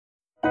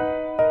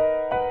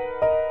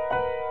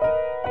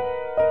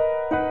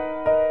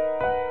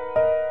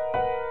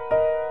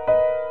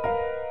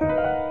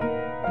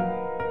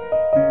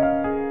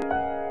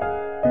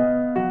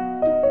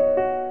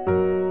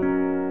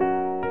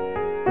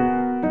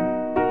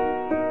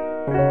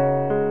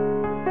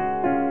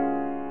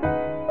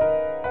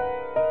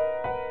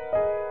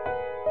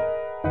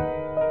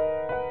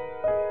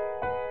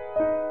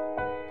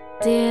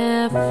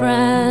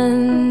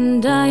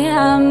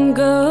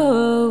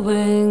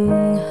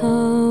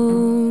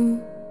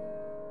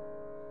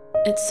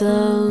It's a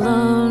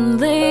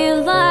lonely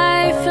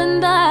life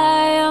and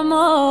I am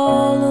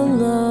all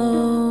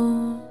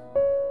alone.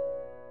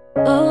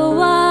 Oh,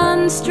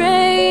 one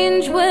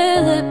strange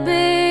will it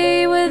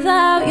be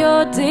without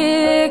your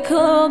dear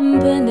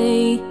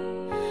company.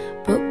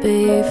 But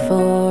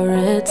before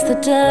it's the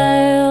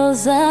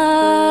dales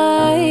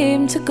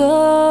I'm to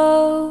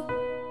go.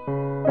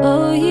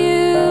 Oh,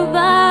 you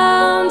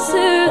bound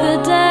to the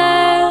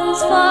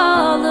dales,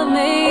 follow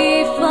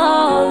me,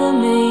 follow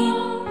me.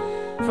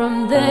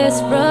 From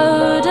this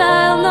road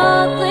I'll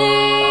not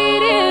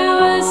lead you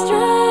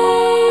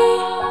astray.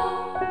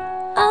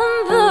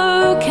 And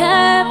though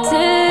kept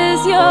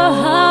is your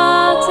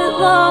heart, it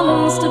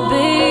longs to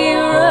be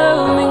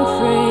roaming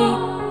free.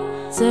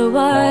 So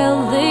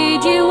I'll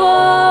lead you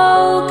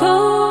all,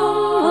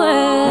 come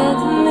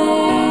with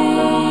me.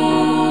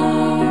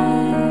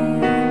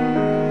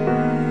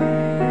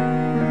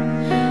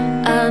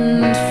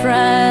 And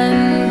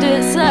friend,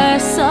 it's a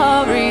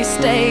sorry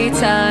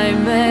state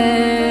I'm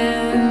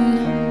in,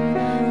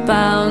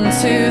 bound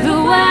to the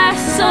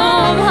west,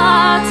 some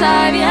heart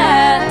I've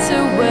yet to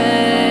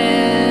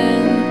win.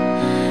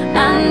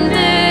 And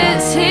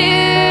it's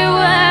here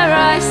where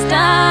I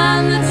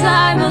stand that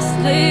I must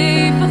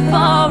leave for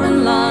foreign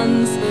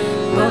lands.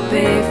 But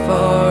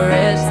before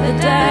it's the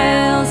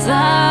dales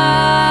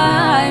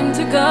I'm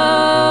to go.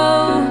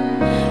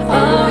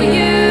 Oh,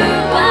 you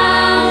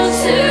bound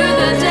to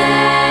the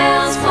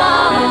dales,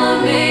 follow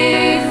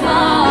me,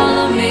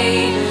 follow me.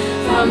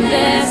 From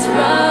this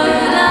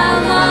road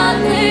I'll not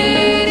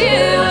lead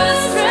you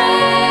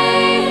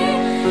astray.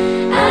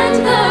 And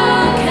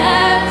though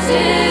kept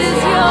is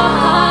your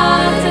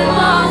heart, it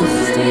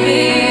longs to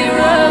be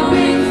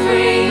roaming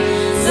free.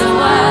 So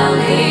I'll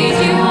lead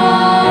you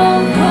all,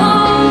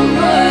 come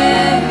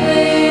with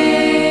me.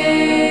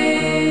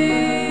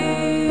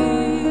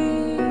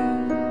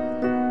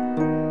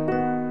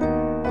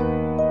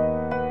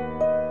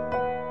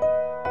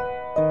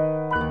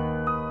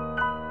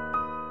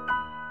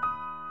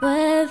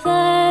 Where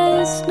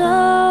there's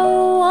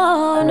no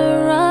one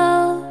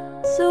around,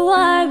 so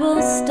I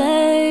will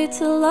stay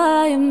till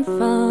I am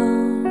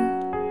found.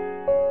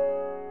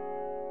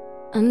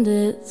 And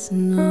it's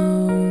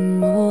no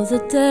more the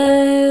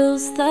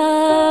dales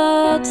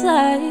that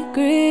I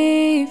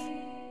grieve.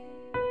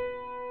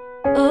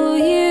 Oh,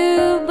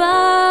 you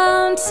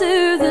bound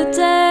to the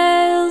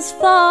dales,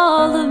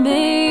 follow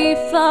me,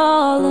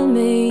 follow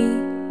me.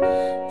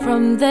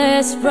 From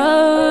this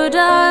road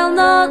I'll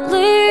not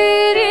leave